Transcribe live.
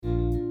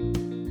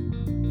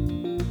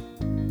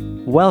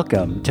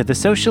Welcome to the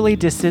Socially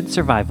Distant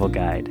Survival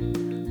Guide.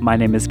 My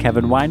name is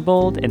Kevin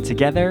Winebold, and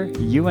together,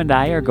 you and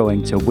I are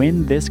going to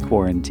win this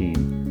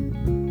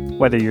quarantine.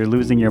 Whether you're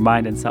losing your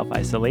mind in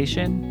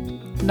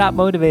self-isolation, not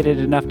motivated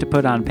enough to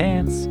put on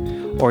pants,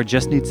 or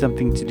just need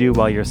something to do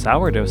while your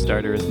sourdough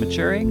starter is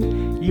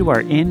maturing, you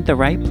are in the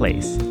right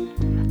place.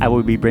 I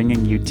will be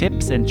bringing you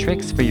tips and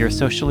tricks for your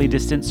socially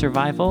distant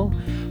survival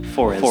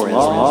for as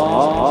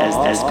long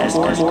as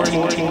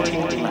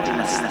quarantine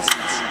lasts.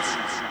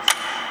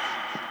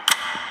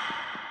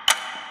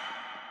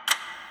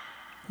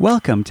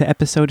 Welcome to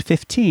episode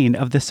 15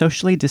 of the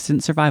Socially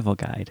Distant Survival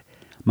Guide.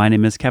 My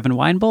name is Kevin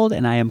Winebold,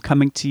 and I am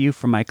coming to you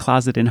from my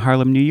closet in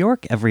Harlem, New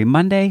York, every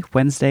Monday,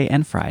 Wednesday,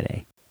 and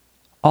Friday.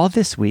 All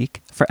this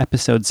week, for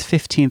episodes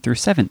 15 through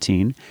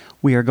 17,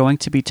 we are going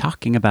to be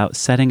talking about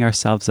setting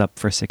ourselves up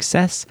for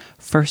success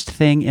first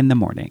thing in the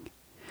morning.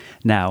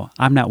 Now,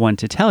 I'm not one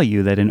to tell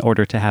you that in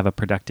order to have a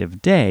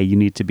productive day, you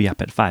need to be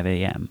up at 5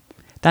 a.m.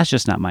 That's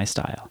just not my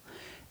style.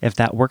 If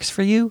that works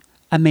for you,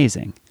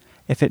 amazing.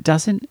 If it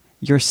doesn't,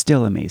 you're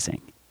still amazing.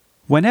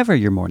 Whenever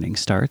your morning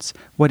starts,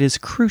 what is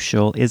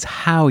crucial is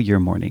how your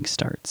morning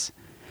starts.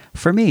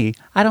 For me,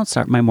 I don't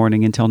start my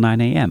morning until 9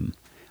 a.m.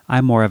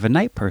 I'm more of a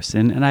night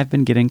person, and I've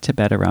been getting to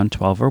bed around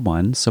 12 or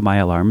 1, so my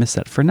alarm is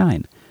set for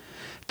 9.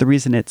 The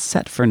reason it's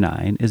set for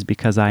 9 is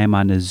because I am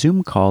on a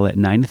Zoom call at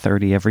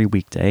 9:30 every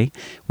weekday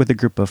with a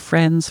group of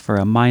friends for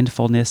a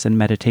mindfulness and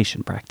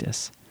meditation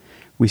practice.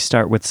 We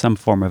start with some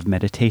form of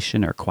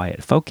meditation or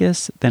quiet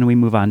focus, then we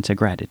move on to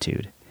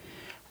gratitude.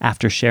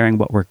 After sharing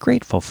what we're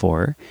grateful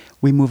for,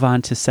 we move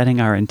on to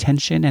setting our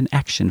intention and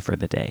action for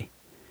the day.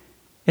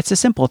 It's a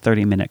simple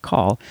 30-minute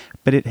call,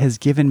 but it has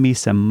given me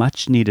some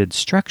much-needed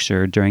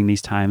structure during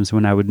these times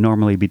when I would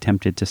normally be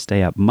tempted to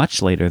stay up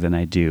much later than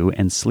I do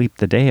and sleep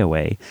the day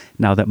away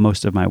now that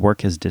most of my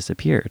work has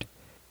disappeared.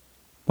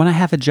 When I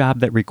have a job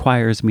that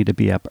requires me to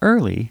be up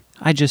early,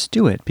 I just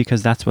do it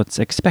because that's what's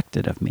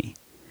expected of me.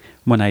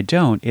 When I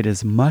don't, it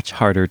is much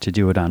harder to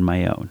do it on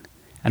my own.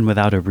 And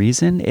without a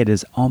reason, it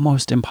is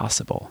almost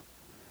impossible.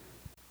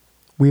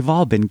 We've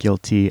all been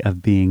guilty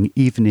of being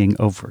evening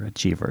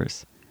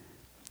overachievers.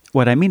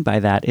 What I mean by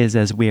that is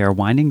as we are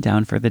winding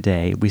down for the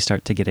day, we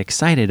start to get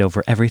excited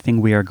over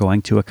everything we are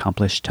going to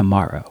accomplish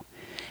tomorrow.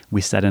 We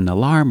set an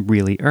alarm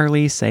really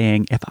early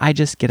saying, if I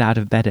just get out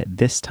of bed at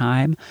this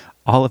time,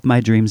 all of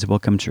my dreams will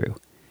come true.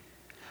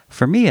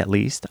 For me at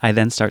least, I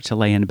then start to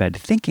lay in bed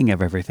thinking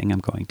of everything I'm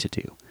going to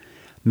do.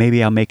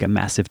 Maybe I'll make a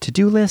massive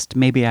to-do list,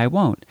 maybe I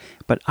won't,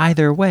 but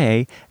either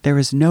way, there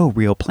is no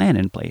real plan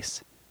in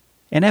place.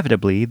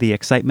 Inevitably, the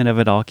excitement of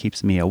it all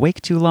keeps me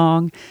awake too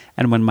long,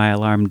 and when my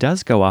alarm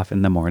does go off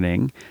in the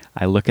morning,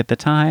 I look at the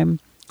time,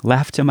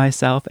 laugh to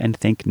myself, and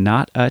think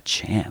not a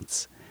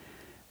chance.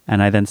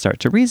 And I then start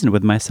to reason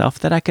with myself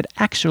that I could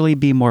actually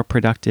be more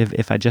productive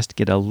if I just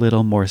get a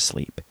little more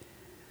sleep.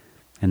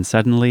 And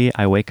suddenly,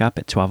 I wake up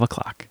at 12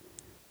 o'clock.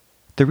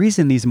 The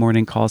reason these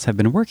morning calls have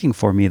been working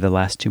for me the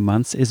last 2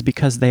 months is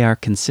because they are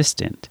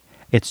consistent.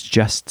 It's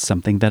just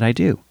something that I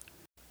do.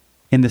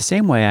 In the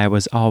same way I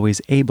was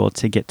always able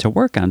to get to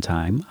work on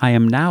time, I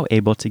am now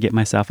able to get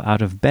myself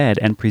out of bed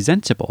and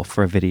presentable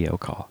for a video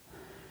call.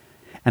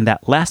 And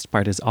that last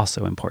part is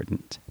also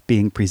important,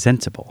 being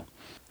presentable.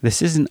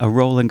 This isn't a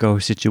roll and go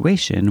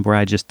situation where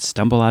I just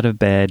stumble out of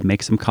bed,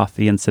 make some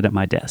coffee, and sit at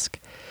my desk.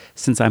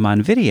 Since I'm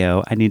on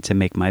video, I need to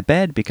make my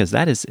bed because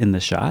that is in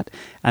the shot,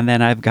 and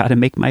then I've got to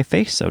make my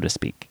face, so to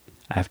speak.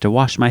 I have to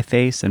wash my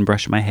face and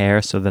brush my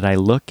hair so that I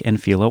look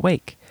and feel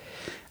awake.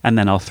 And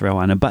then I'll throw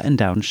on a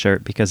button-down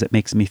shirt because it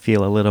makes me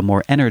feel a little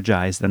more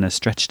energized than a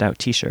stretched-out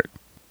t-shirt.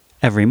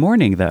 Every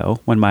morning,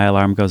 though, when my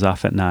alarm goes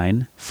off at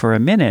 9, for a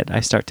minute I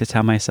start to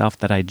tell myself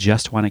that I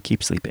just want to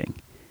keep sleeping.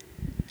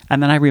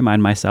 And then I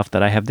remind myself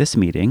that I have this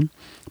meeting,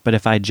 but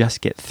if I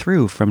just get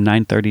through from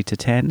 9:30 to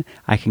 10,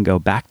 I can go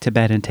back to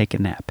bed and take a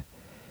nap.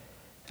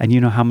 And you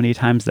know how many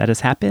times that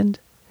has happened?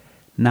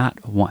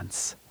 Not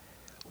once.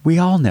 We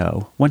all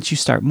know, once you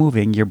start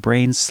moving, your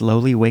brain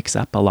slowly wakes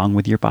up along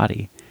with your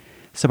body.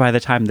 So by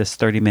the time this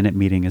 30-minute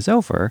meeting is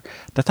over,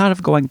 the thought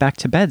of going back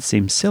to bed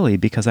seems silly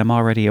because I'm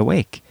already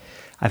awake.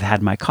 I've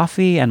had my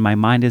coffee and my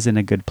mind is in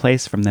a good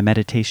place from the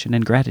meditation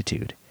and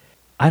gratitude.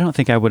 I don't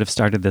think I would have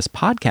started this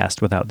podcast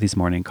without these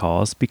morning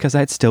calls because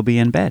I'd still be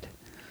in bed.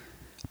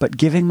 But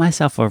giving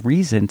myself a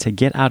reason to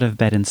get out of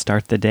bed and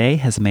start the day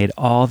has made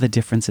all the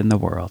difference in the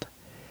world.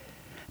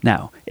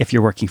 Now, if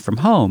you're working from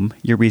home,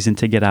 your reason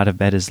to get out of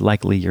bed is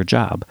likely your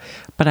job,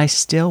 but I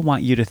still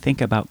want you to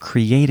think about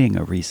creating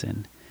a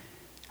reason.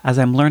 As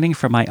I'm learning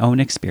from my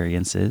own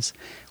experiences,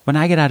 when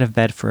I get out of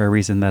bed for a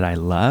reason that I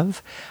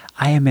love,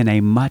 I am in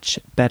a much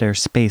better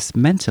space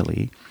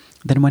mentally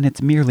than when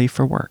it's merely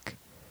for work.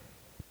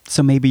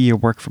 So maybe your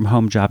work from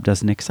home job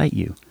doesn't excite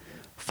you.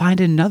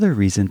 Find another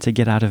reason to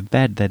get out of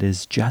bed that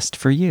is just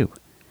for you.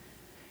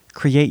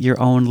 Create your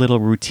own little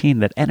routine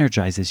that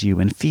energizes you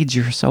and feeds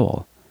your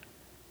soul.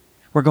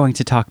 We're going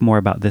to talk more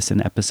about this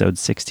in episodes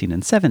 16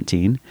 and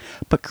 17,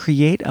 but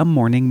create a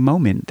morning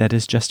moment that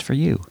is just for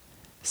you.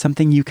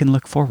 Something you can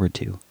look forward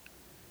to.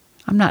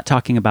 I'm not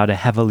talking about a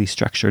heavily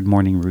structured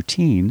morning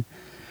routine,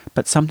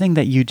 but something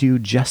that you do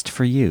just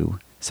for you,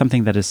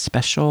 something that is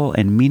special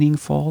and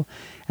meaningful,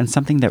 and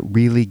something that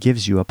really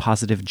gives you a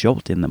positive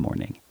jolt in the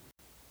morning.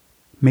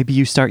 Maybe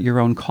you start your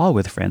own call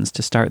with friends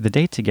to start the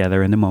day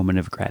together in a moment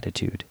of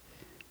gratitude.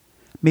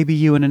 Maybe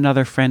you and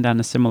another friend on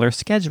a similar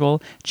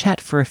schedule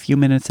chat for a few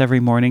minutes every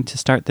morning to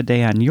start the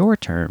day on your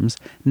terms,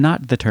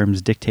 not the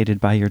terms dictated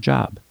by your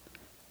job.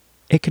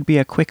 It could be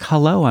a quick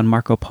hello on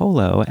Marco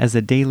Polo as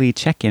a daily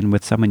check-in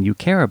with someone you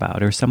care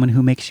about or someone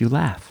who makes you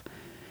laugh.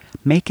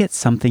 Make it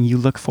something you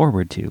look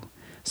forward to,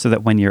 so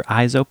that when your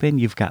eyes open,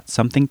 you've got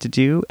something to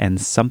do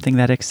and something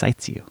that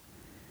excites you.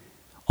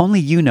 Only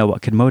you know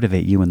what could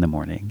motivate you in the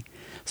morning,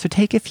 so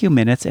take a few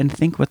minutes and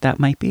think what that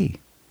might be.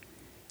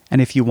 And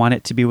if you want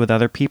it to be with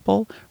other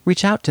people,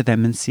 reach out to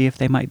them and see if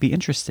they might be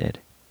interested.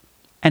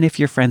 And if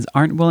your friends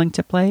aren't willing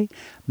to play,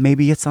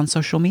 maybe it's on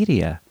social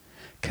media.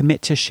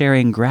 Commit to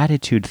sharing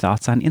gratitude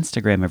thoughts on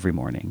Instagram every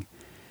morning.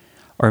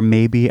 Or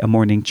maybe a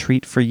morning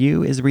treat for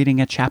you is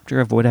reading a chapter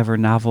of whatever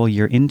novel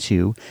you're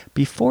into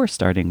before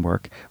starting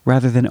work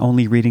rather than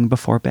only reading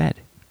before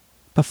bed.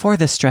 Before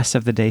the stress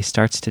of the day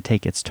starts to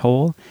take its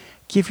toll,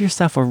 give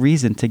yourself a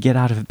reason to get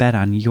out of bed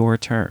on your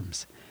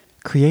terms.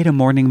 Create a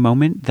morning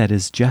moment that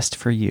is just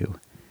for you.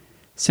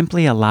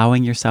 Simply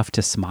allowing yourself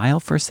to smile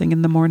first thing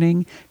in the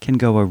morning can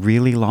go a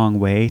really long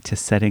way to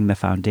setting the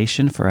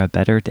foundation for a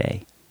better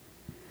day.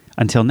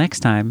 Until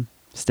next time,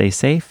 stay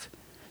safe,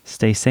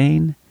 stay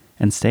sane,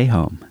 and stay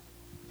home.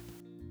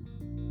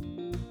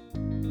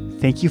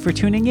 Thank you for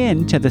tuning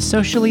in to the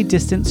Socially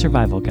Distant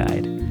Survival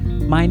Guide.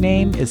 My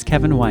name is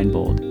Kevin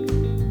Winebold.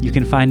 You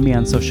can find me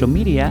on social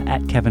media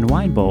at Kevin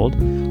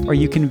Winebold, or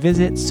you can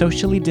visit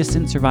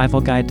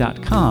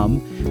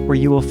sociallydistantsurvivalguide.com, where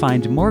you will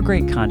find more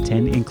great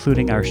content,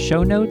 including our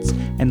show notes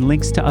and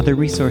links to other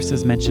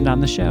resources mentioned on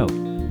the show.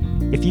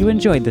 If you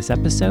enjoyed this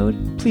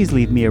episode, please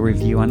leave me a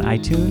review on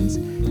iTunes,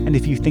 and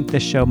if you think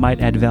this show might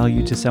add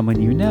value to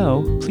someone you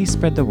know, please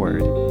spread the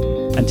word.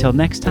 Until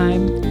next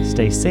time,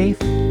 stay safe,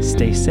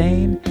 stay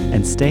sane,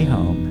 and stay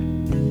home.